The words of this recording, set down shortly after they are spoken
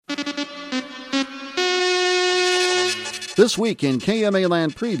This week in KMA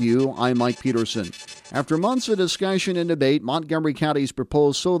Land Preview, I'm Mike Peterson. After months of discussion and debate, Montgomery County's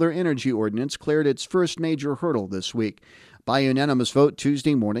proposed solar energy ordinance cleared its first major hurdle this week. By unanimous vote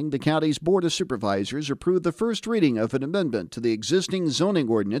Tuesday morning, the county's Board of Supervisors approved the first reading of an amendment to the existing zoning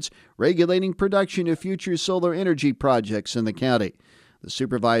ordinance regulating production of future solar energy projects in the county. The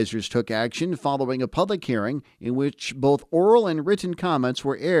supervisors took action following a public hearing in which both oral and written comments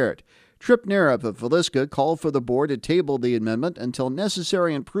were aired. Trip Narup of Villisca called for the board to table the amendment until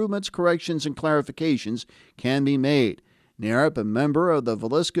necessary improvements, corrections, and clarifications can be made. Narup, a member of the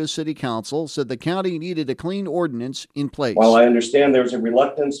Villisca City Council, said the county needed a clean ordinance in place. While I understand there's a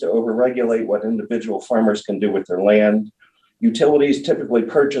reluctance to overregulate what individual farmers can do with their land, utilities typically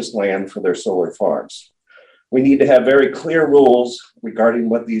purchase land for their solar farms. We need to have very clear rules regarding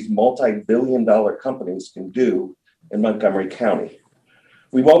what these multi-billion-dollar companies can do in Montgomery County.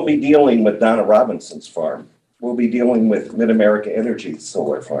 We won't be dealing with Donna Robinson's farm. We'll be dealing with Mid-America Energy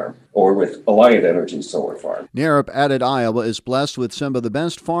Solar Farm or with Alliant Energy Solar Farm. Narup added Iowa is blessed with some of the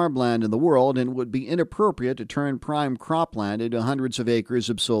best farmland in the world and would be inappropriate to turn prime cropland into hundreds of acres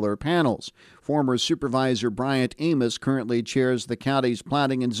of solar panels. Former Supervisor Bryant Amos currently chairs the county's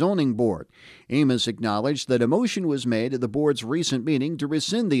Planning and Zoning Board. Amos acknowledged that a motion was made at the board's recent meeting to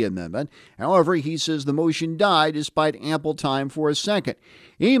rescind the amendment. However, he says the motion died despite ample time for a second.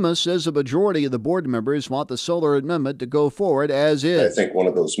 Amos says a majority of the board members want the solar amendment to go forward as is. I think one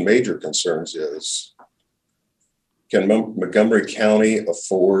of those major concerns is, can Montgomery County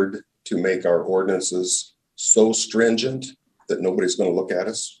afford to make our ordinances so stringent that nobody's going to look at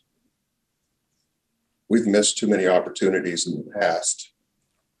us? We've missed too many opportunities in the past.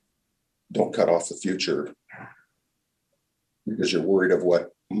 Don't cut off the future because you're worried of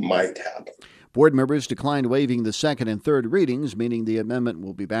what might happen. Board members declined waiving the second and third readings, meaning the amendment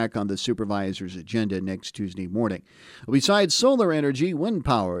will be back on the supervisor's agenda next Tuesday morning. Besides solar energy, wind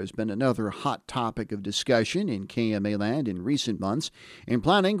power has been another hot topic of discussion in KMA land in recent months. And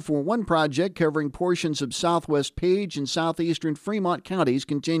planning for one project covering portions of southwest Page and southeastern Fremont counties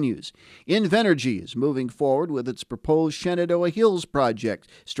continues. Invenergy is moving forward with its proposed Shenandoah Hills project,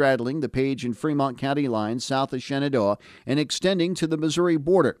 straddling the Page and Fremont County line south of Shenandoah and extending to the Missouri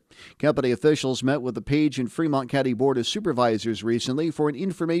border. Company officials met with the Page and Fremont County Board of Supervisors recently for an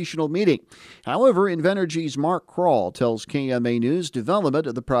informational meeting. However, Invenergy's Mark Kroll tells KMA News development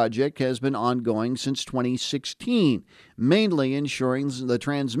of the project has been ongoing since 2016, mainly ensuring the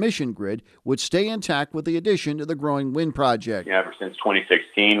transmission grid would stay intact with the addition to the growing wind project. Ever since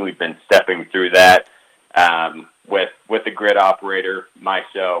 2016, we've been stepping through that with the grid operator,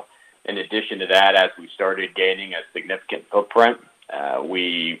 MISO. In addition to that, as we started gaining a significant footprint,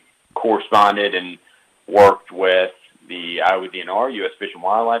 we corresponded and worked with the Iowa DNR, U.S. Fish and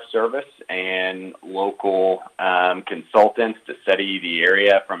Wildlife Service, and local consultants to study the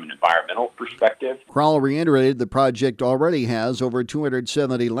area from an environmental perspective. Kroll reiterated the project already has over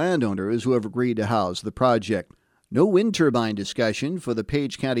 270 landowners who have agreed to house the project. No wind turbine discussion for the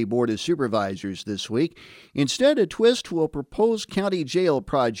Page County Board of Supervisors this week. Instead, a twist to a proposed county jail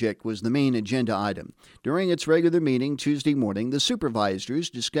project was the main agenda item. During its regular meeting Tuesday morning, the supervisors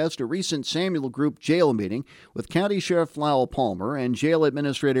discussed a recent Samuel Group jail meeting with County Sheriff Lowell Palmer and Jail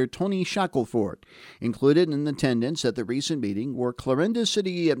Administrator Tony Shackelford. Included in attendance at the recent meeting were Clarinda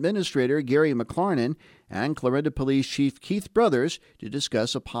City Administrator Gary McLarnon and Clarinda Police Chief Keith Brothers to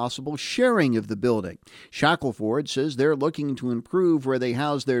discuss a possible sharing of the building. Shackelford says they're looking to improve where they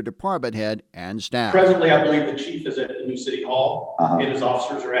house their department head and staff. Presently, I believe the chief is at the new city hall, and his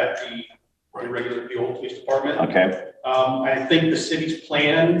officers are at the old police department. Okay. I think the city's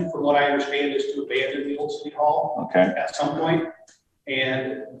plan, from what I understand, is to abandon the old city hall at some point.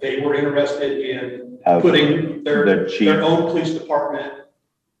 And they were interested in putting their own police department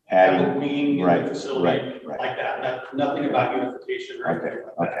have a wing in the facility like that. Nothing about unification or anything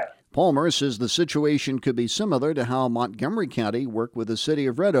like that. Palmer says the situation could be similar to how Montgomery County worked with the city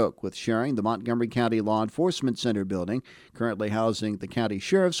of Red Oak with sharing the Montgomery County Law Enforcement Center building, currently housing the county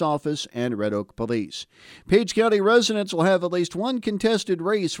sheriff's office and Red Oak Police. Page County residents will have at least one contested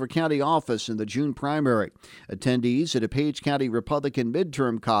race for county office in the June primary. Attendees at a Page County Republican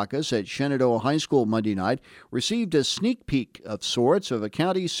midterm caucus at Shenandoah High School Monday night received a sneak peek of sorts of a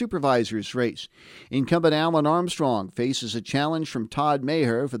county supervisor's race. Incumbent Alan Armstrong faces a challenge from Todd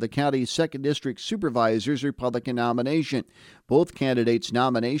Maher for the county's 2nd District Supervisor's Republican nomination. Both candidates'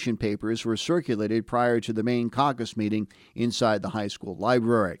 nomination papers were circulated prior to the main caucus meeting inside the high school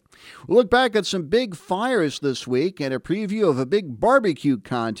library. We'll look back at some big fires this week and a preview of a big barbecue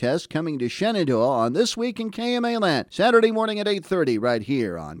contest coming to Shenandoah on This Week in KMA Land, Saturday morning at 8:30 right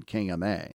here on KMA.